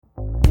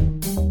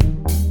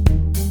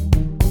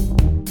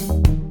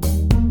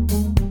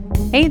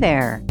Hey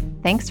there!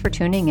 Thanks for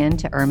tuning in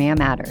to URMIA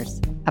Matters,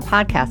 a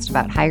podcast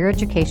about higher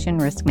education,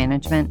 risk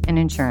management, and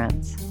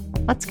insurance.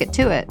 Let's get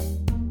to it.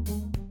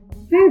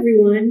 Hi,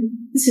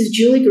 everyone. This is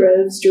Julie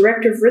Groves,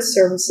 Director of Risk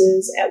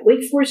Services at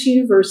Wake Forest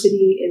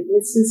University in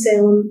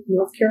Winston-Salem,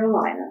 North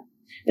Carolina,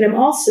 and I'm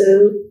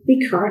also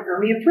the current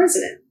URMIA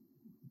President.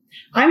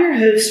 I'm your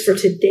host for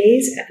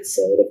today's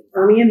episode of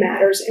URMIA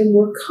Matters, and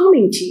we're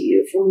coming to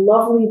you from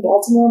lovely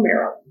Baltimore,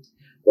 Maryland,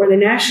 where the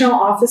National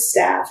Office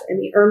staff and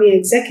the URMIA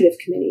Executive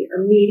Committee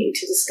are meeting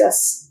to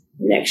discuss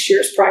next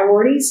year's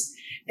priorities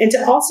and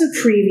to also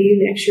preview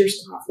next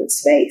year's conference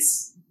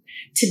space.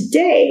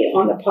 Today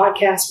on the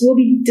podcast, we'll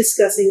be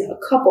discussing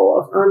a couple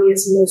of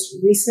URMIA's most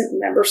recent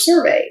member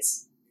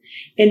surveys.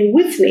 And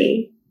with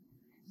me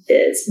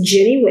is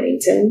Jenny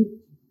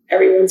Whittington,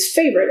 everyone's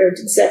favorite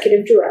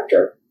Executive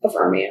Director of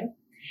URMIA.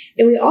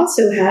 And we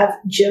also have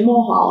Jim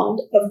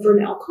Mulholland of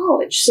Grinnell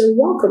College. So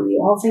welcome, you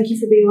all. Thank you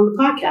for being on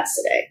the podcast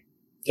today.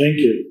 Thank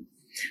you.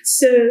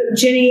 So,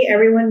 Jenny,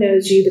 everyone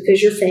knows you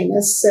because you're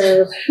famous.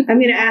 So I'm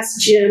going to ask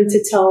Jim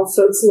to tell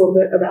folks a little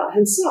bit about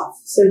himself.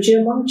 So,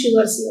 Jim, why don't you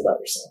let us know about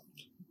yourself?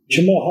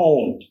 Jim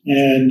Mulholland,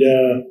 and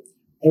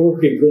I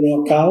work at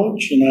Grinnell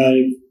College, and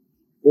I've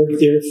worked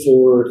there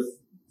for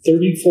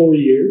 34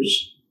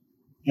 years.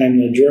 I'm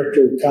the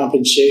Director of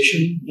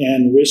Compensation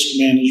and Risk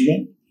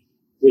Management,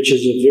 which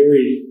is a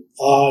very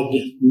odd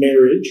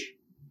marriage,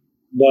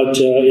 but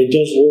it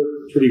does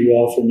work pretty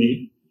well for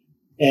me.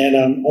 And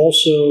I'm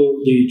also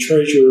the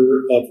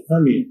treasurer of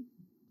URMIA.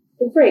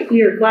 Well, great.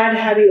 We are glad to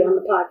have you on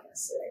the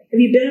podcast today. Have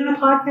you been on a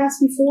podcast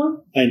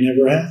before? I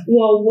never have.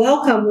 Well,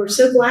 welcome. We're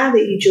so glad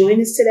that you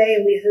joined us today,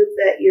 and we hope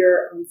that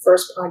your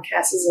first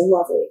podcast is a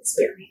lovely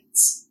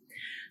experience.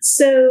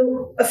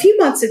 So a few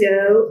months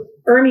ago,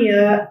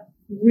 URMIA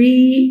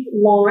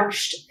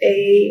relaunched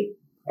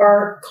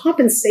our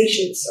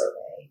compensation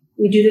survey.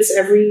 We do this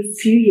every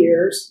few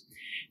years.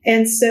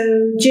 And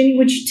so, Jenny,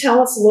 would you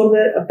tell us a little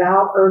bit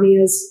about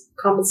URMIA's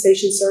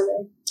compensation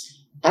survey?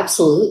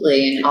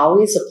 Absolutely, and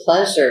always a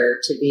pleasure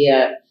to be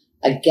a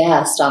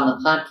guest on the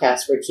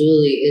podcast where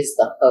Julie is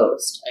the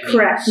host.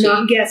 Correct,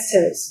 not guest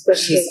host, but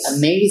she's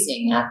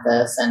amazing at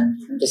this,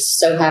 and I'm just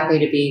so happy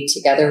to be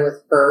together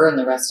with her and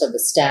the rest of the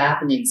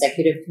staff and the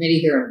executive committee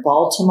here in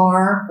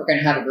Baltimore. We're going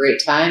to have a great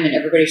time, and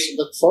everybody should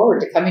look forward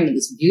to coming to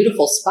this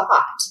beautiful spot.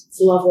 It's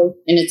lovely.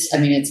 And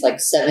it's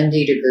like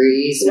 70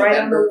 degrees right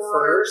November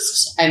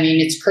 1st.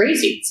 It's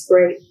crazy. It's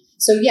great.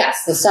 So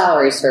yes, the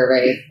salary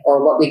survey,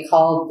 or what we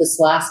called this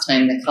last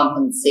time, the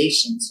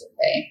compensation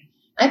survey.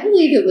 I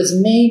believe it was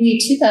maybe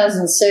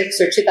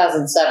 2006 or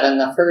 2007,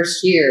 the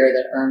first year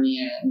that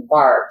URMIA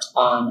embarked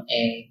on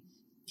a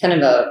kind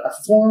of a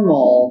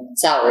formal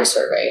salary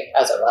survey,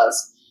 as it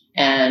was.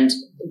 And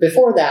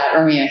before that,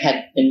 URMIA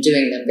had been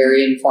doing them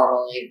very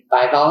informally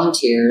by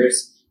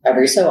volunteers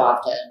every so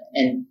often.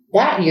 And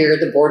that year,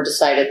 the board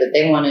decided that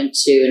they wanted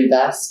to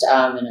invest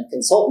in a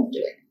consultant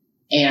doing it.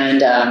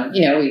 And,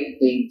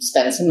 we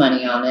spent some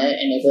money on it,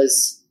 and it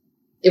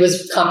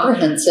was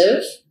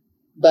comprehensive,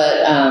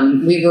 but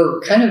we were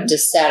kind of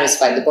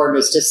dissatisfied. The board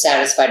was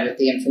dissatisfied with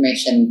the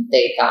information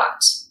they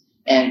got.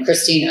 And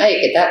Christine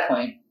Ike at that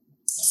point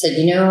said,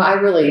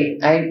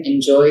 I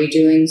enjoy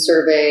doing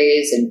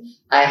surveys, and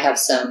I have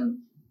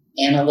some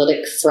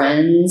analytic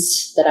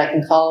friends that I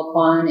can call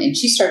upon. And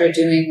she started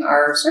doing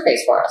our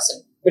surveys for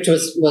us, which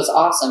was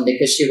awesome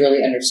because she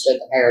really understood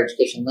the higher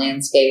education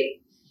landscape.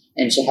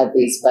 And she had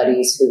these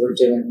buddies who were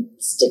doing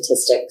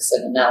statistics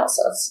and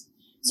analysis.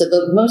 So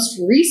the most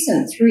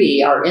recent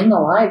three are in the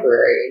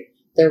library.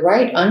 They're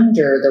right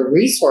under the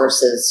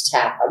resources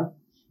tab.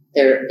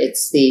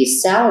 It's the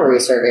salary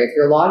survey. If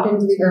you're logged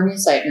into the URMIA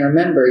site, and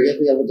remember, you'll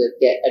be able to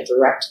get a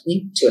direct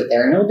link to it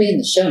there, and it'll be in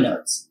the show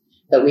notes.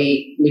 But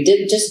we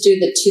did just do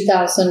the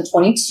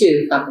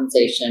 2022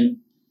 compensation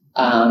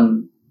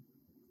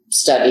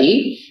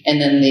study,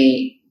 and then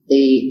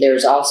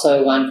there's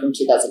also one from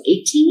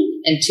 2018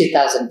 and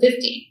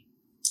 2015.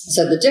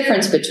 So the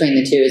difference between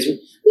the two is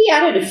we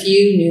added a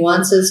few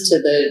nuances to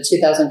the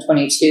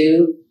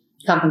 2022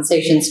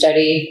 compensation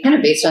study, kind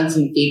of based on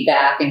some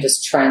feedback and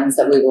just trends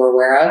that we were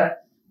aware of.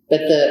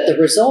 But the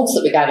results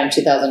that we got in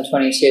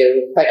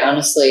 2022, quite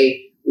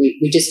honestly,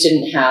 we just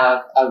didn't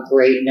have a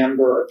great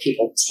number of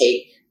people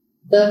take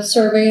the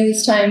survey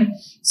this time.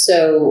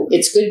 So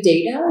it's good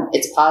data.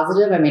 It's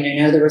positive. I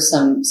know there were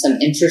some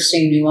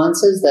interesting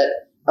nuances that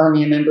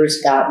URMIA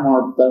members got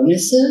more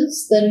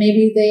bonuses than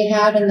maybe they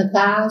had in the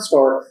past,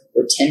 or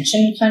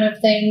retention kind of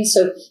things.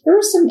 So there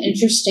were some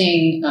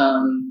interesting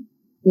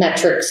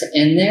metrics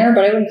in there,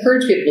 but I would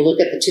encourage people to look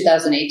at the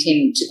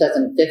 2018 and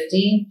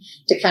 2015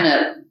 to kind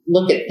of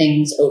look at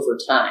things over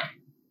time.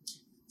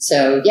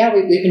 So yeah,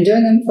 we've been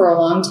doing them for a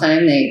long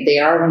time. They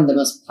are one of the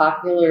most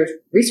popular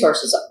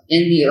resources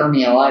in the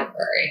URMIA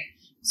library.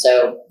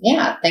 So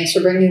yeah, thanks for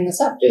bringing this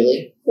up,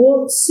 Julie.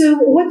 Well, so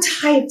what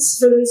types,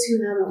 for those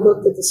who haven't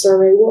looked at the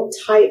survey, what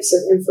types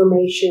of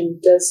information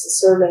does the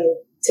survey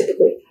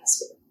typically ask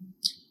for?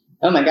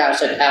 Oh my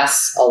gosh, it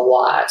asks a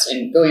lot.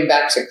 And going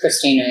back to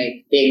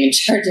Christine being in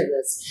charge of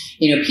this,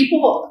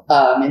 people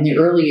in the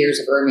early years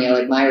of URMIA,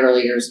 like my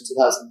early years in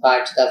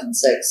 2005,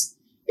 2006,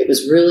 it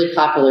was really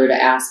popular to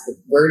ask,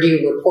 where do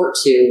you report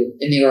to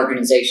in the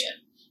organization?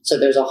 So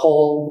there's a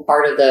whole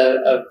part of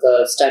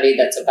the study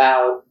that's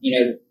about,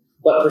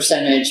 what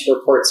percentage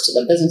reports to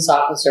the business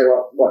officer,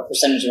 what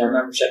percentage of our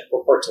membership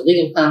report to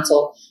legal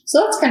counsel.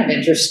 So that's kind of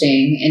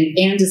interesting.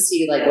 And to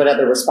see like what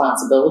other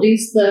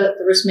responsibilities the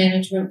risk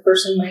management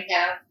person might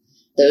have.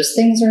 Those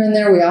things are in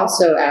there. We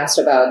also asked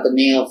about the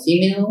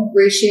male-female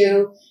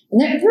ratio.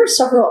 And there are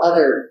several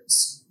other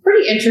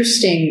pretty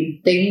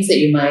interesting things that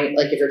you might,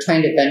 like if you're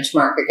trying to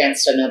benchmark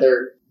against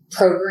another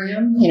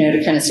program,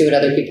 to kind of see what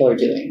other people are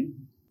doing.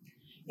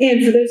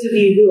 And for those of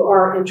you who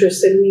are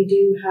interested, we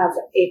do have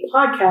a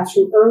podcast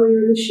from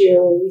earlier this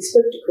year where we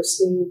spoke to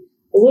Christine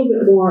a little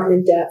bit more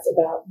in depth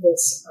about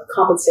this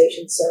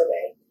compensation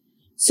survey.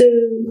 So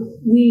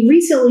we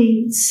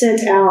recently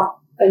sent out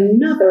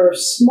another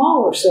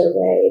smaller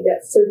survey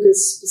that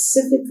focused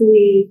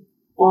specifically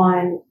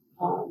on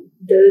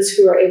those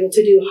who are able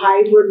to do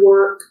hybrid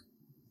work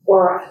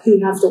or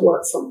who have to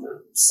work from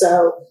home.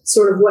 So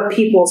sort of what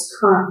people's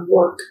current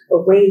work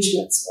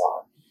arrangements are.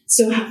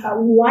 So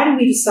why do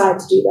we decide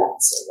to do that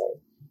survey?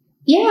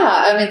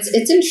 Yeah,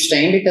 it's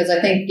interesting because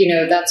I think,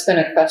 that's been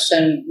a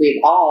question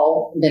we've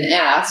all been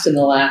asked in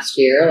the last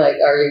year. Like,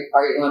 are you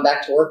going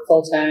back to work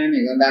full time? Are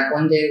you going back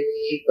 1 day a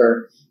week?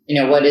 Or,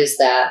 what is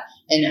that?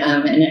 And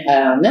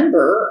a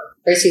member,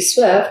 Tracy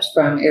Swift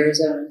from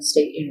Arizona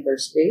State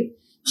University,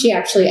 she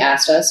actually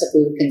asked us if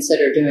we would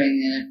consider doing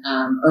it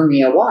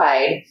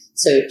URMIA-wide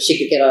so she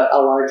could get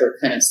a larger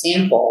kind of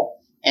sample.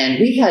 And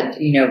we had,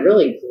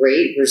 really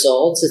great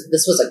results.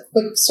 This was a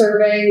quick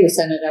survey. We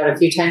sent it out a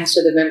few times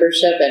to the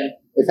membership, and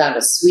we found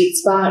a sweet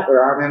spot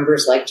where our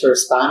members like to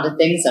respond to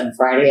things on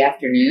Friday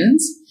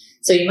afternoons.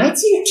 So you might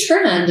see a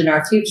trend in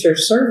our future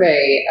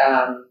survey,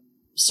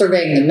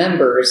 surveying the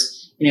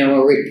members,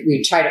 where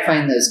we try to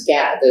find those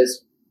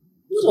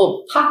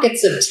little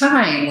pockets of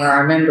time where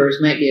our members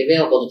might be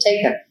available to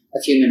take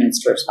a few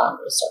minutes to respond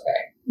to a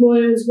survey.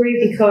 Well, it was great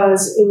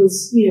because it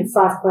was,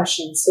 5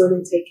 questions, so it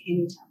didn't take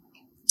any time.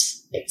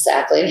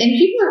 Exactly. And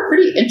people are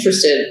pretty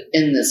interested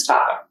in this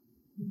topic.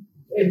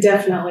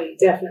 Definitely.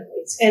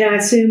 And I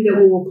assume that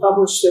we will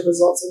publish the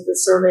results of the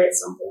survey at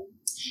some point.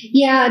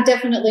 Yeah,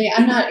 definitely.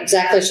 I'm not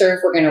exactly sure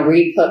if we're going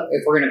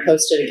to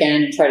post it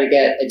again and try to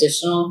get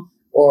additional,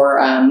 or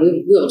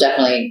we will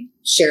definitely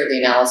share the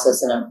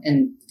analysis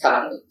in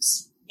coming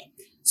weeks.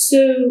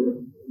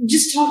 So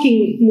just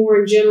talking more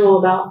in general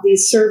about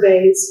these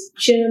surveys,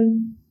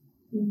 Jim,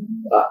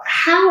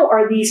 how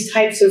are these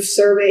types of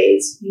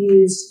surveys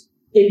used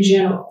in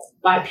general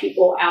by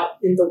people out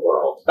in the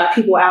world, by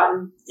people out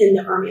in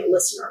the URMIA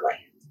listener land?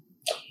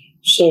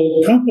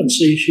 So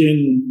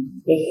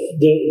compensation,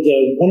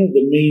 the one of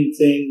the main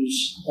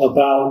things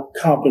about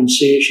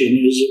compensation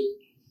is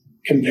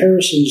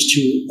comparisons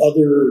to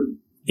other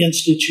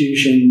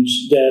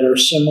institutions that are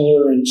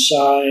similar in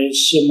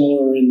size,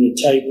 similar in the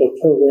type of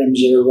programs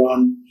that are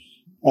run,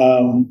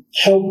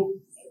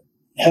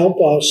 help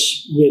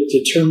us with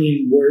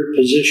determining where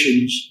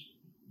positions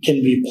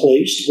can be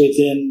placed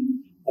within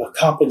a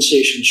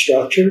compensation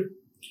structure.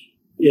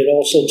 It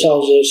also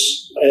tells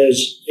us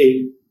as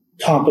a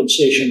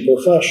compensation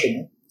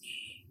professional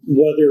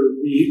whether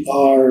we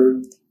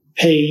are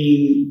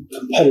paying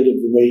competitive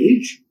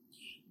wage,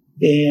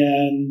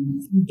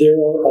 and there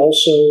are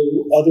also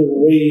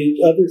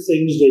other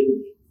things that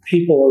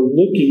people are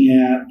looking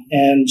at.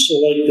 And so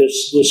like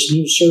this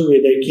new survey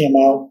that came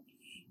out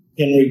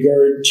in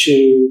regard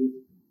to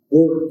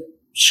work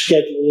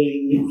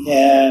scheduling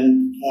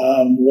and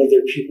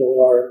whether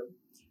people are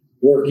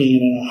working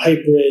in a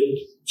hybrid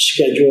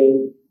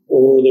schedule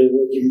or they're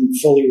working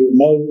fully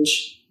remote.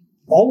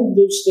 All of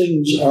those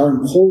things are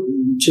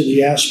important to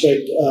the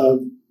aspect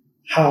of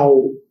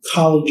how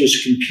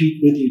colleges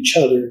compete with each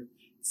other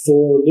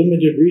for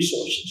limited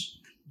resources.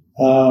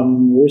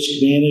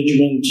 Risk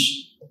management,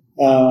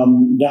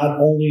 not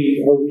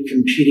only are we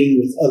competing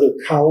with other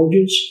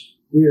colleges,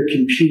 we are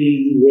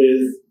competing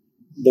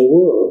with the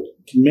world.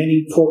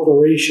 Many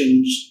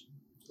corporations,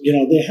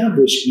 they have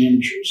risk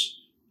managers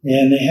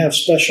and they have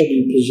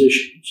specialty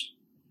positions.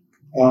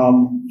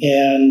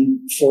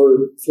 And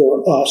for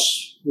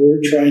us,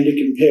 we're trying to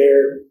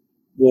compare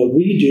what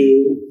we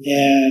do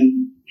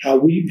and how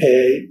we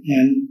pay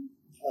and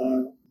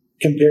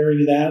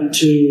comparing that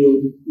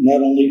to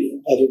not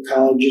only other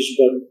colleges,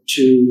 but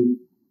to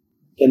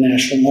the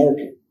national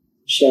market.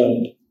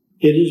 So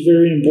it is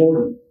very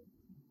important.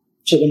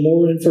 So the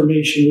more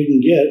information we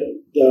can get,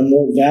 the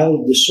more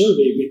valid the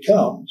survey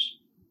becomes,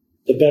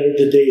 the better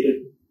the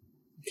data.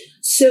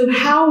 So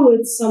how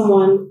would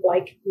someone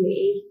like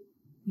me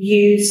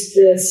use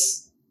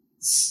this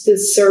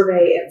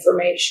survey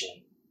information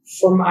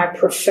for my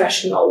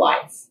professional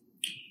life?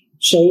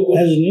 So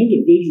as an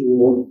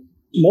individual,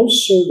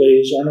 most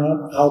surveys are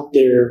not out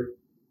there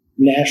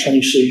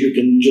nationally so you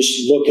can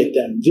just look at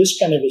them. This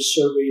kind of a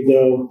survey,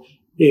 though,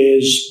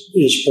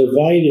 is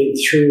provided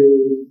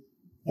through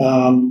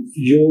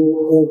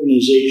your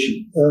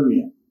organization,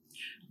 ERMIA.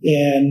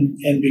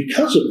 And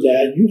because of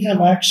that, you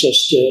have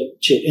access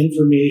to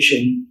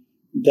information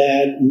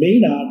that may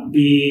not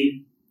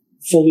be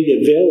fully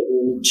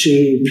available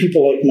to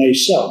people like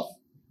myself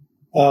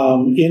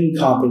in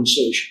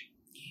compensation.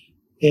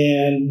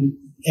 And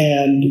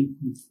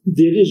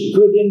it is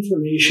good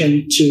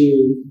information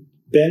to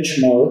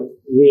benchmark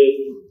with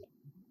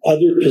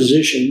other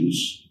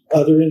positions,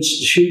 other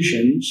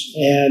institutions,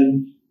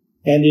 and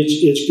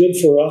it's good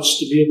for us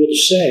to be able to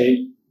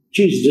say,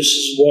 geez, this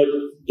is what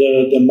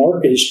the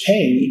market is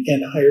paying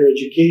in higher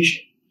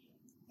education.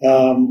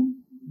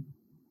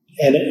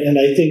 And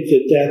I think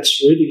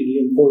that's really the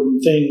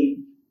important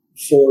thing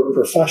for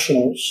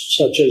professionals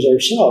such as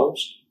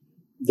ourselves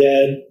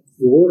that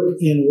work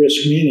in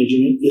risk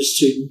management is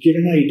to get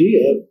an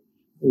idea of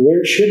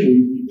where should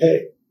we be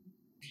paid.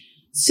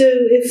 So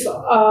if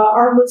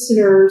our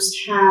listeners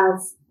have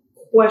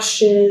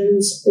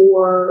questions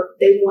or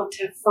they want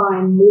to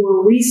find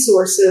more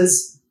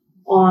resources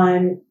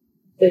on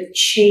the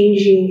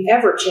changing,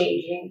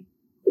 ever-changing,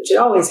 which it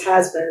always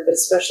has been, but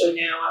especially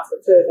now after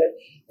COVID,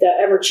 the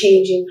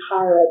ever-changing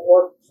higher ed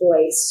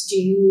workplace, do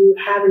you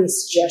have any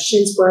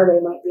suggestions where they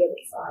might be able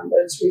to find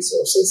those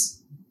resources?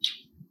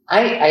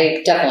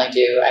 I definitely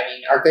do. I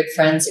mean, our good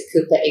friends at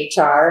Coupa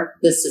HR,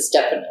 this is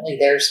definitely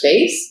their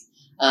space.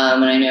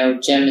 And I know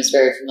Jim is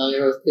very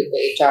familiar with Coupa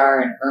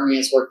HR, and ERMIA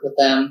has worked with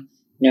them,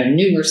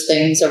 numerous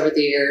things over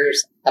the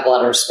years. Have a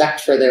lot of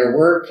respect for their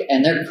work,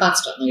 and they're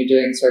constantly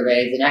doing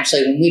surveys. And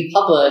actually, when we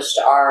published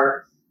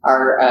our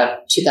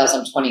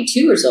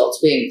 2022 results,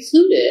 we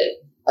included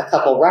a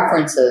couple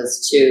references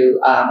to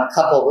a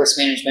couple risk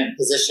management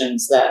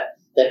positions that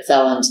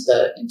fell into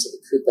the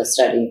Coupa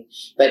study.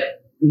 But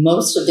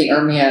most of the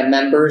ERMIA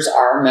members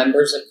are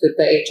members of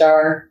Coupa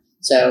HR.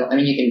 So, I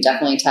mean, you can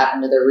definitely tap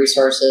into their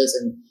resources,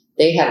 and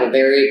they have a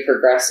very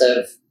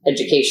progressive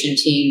education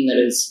team that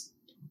is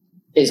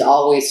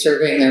always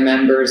serving their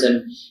members.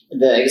 And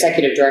the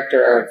executive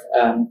director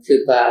of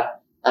Coupa,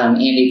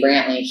 Andy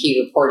Brantley, he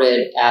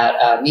reported at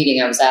a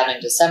meeting I was at in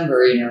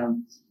December,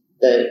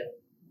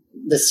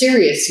 the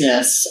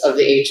seriousness of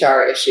the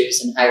HR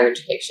issues in higher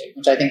education,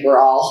 which I think we're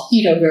all,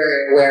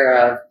 very aware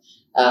of.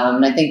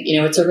 And I think,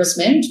 it's a risk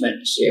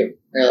management issue,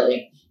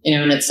 really,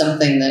 and it's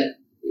something that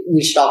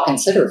we should all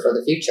consider for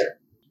the future.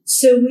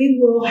 So we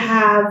will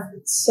have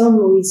some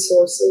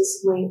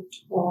resources linked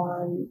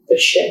on the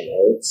show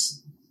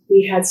notes.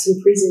 We had some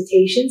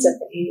presentations at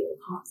the annual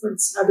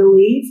conference, I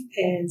believe,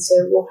 and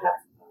so we'll have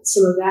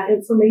some of that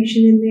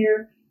information in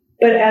there.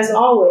 But as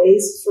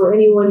always, for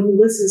anyone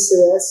who listens to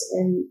this,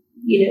 and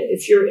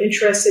if you're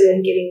interested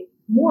in getting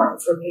more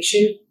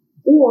information,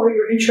 or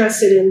you're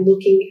interested in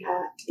looking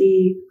at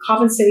the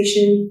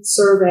compensation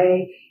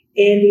survey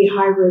and the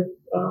hybrid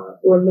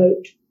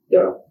remote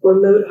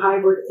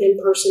hybrid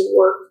in-person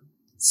work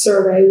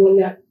survey, when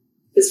that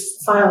is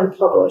finally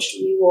published,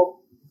 we will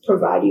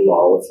provide you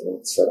all with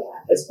links for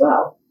that as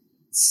well.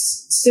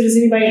 So does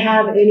anybody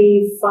have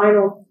any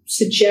final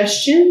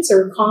suggestions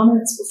or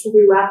comments before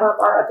we wrap up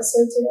our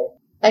episode today?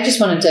 I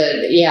just wanted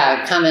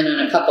to, comment on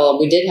a couple.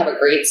 We did have a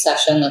great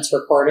session that's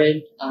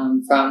recorded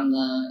from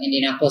the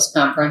Indianapolis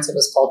conference. It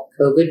was called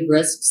COVID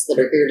Risks That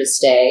Are Here to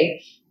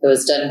Stay. It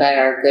was done by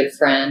our good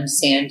friend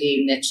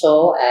Sandy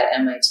Mitchell at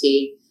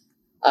MIT,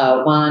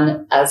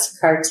 Juan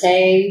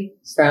Azcarte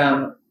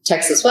from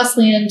Texas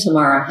Wesleyan,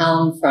 Tamara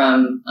Helm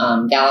from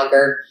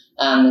Gallagher.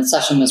 The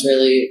session was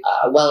really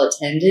well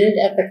attended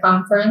at the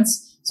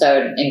conference. So I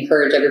would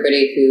encourage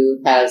everybody who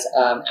has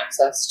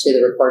access to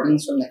the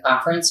recordings from the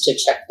conference to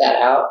check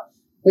that out.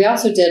 We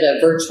also did a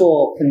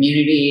virtual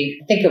community,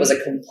 I think it was a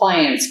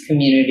compliance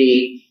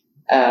community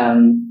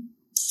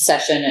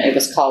session. It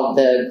was called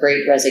The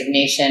Great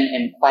Resignation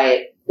and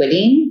Quiet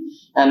Quitting.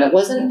 It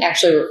wasn't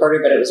actually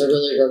recorded, but it was a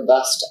really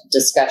robust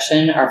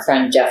discussion. Our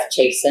friend Jeff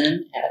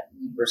Chasen at the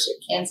University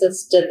of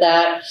Kansas did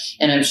that.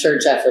 And I'm sure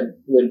Jeff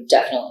would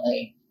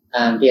definitely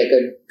be a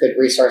good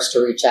resource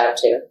to reach out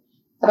to.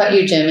 How about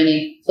you, Jim?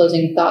 Any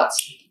closing thoughts?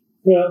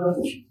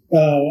 Well,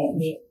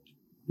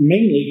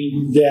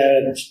 mainly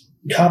that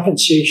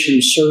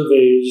compensation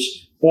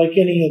surveys, like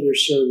any other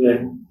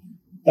survey,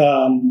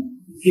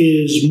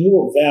 is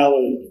more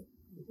valid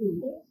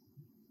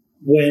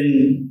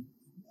when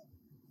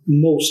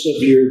most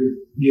of your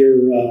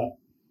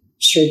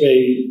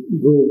survey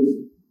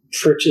group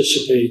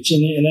participates.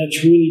 And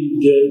that's really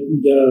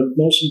the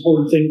most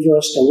important thing for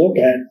us to look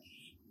at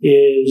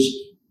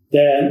is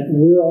that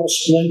we're all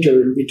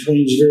splintered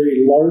between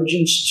very large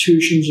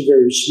institutions and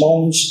very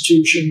small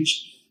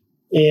institutions.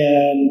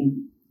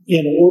 And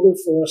in order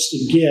for us to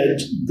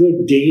get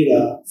good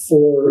data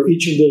for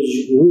each of those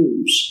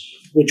groups,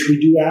 which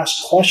we do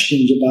ask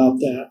questions about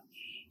that,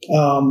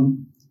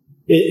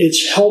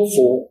 it's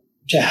helpful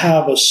to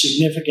have a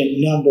significant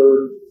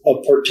number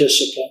of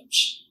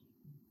participants.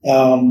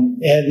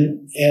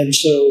 And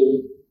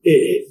so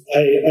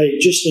I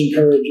just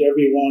encourage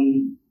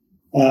everyone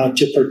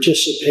to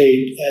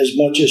participate as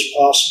much as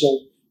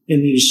possible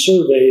in these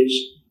surveys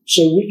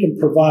so we can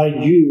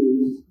provide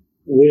you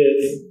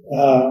with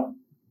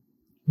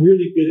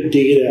really good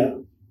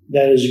data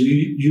that is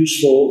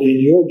useful in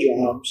your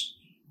jobs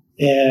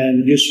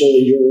and useful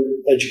in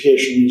your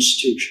educational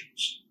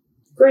institutions.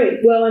 Great.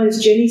 Well, and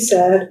as Jenny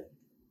said,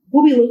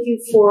 we'll be looking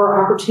for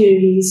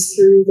opportunities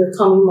through the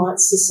coming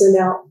months to send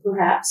out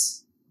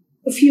perhaps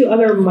a few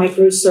other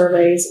micro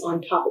surveys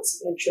on topics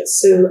of interest.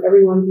 So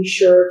everyone be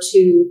sure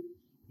to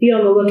be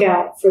on the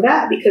lookout for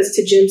that, because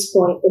to Jim's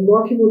point, the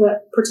more people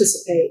that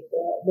participate,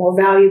 the more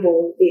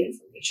valuable the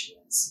information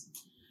is.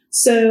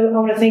 So I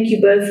want to thank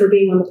you both for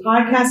being on the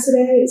podcast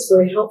today. It's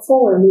very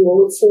helpful, and we will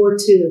look forward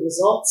to the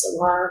results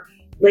of our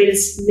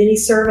latest mini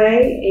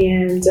survey.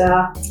 And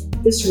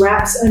this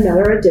wraps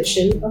another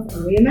edition of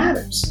URMIA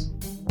Matters.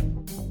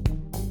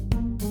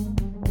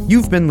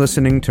 You've been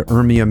listening to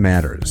URMIA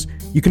Matters.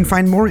 You can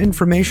find more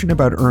information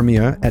about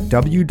URMIA at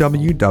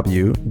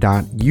www.urmia.org.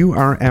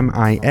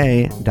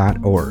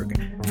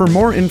 For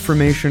more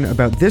information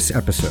about this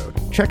episode,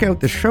 check out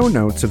the show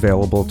notes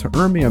available to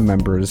URMIA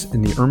members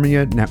in the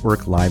URMIA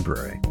Network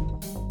Library.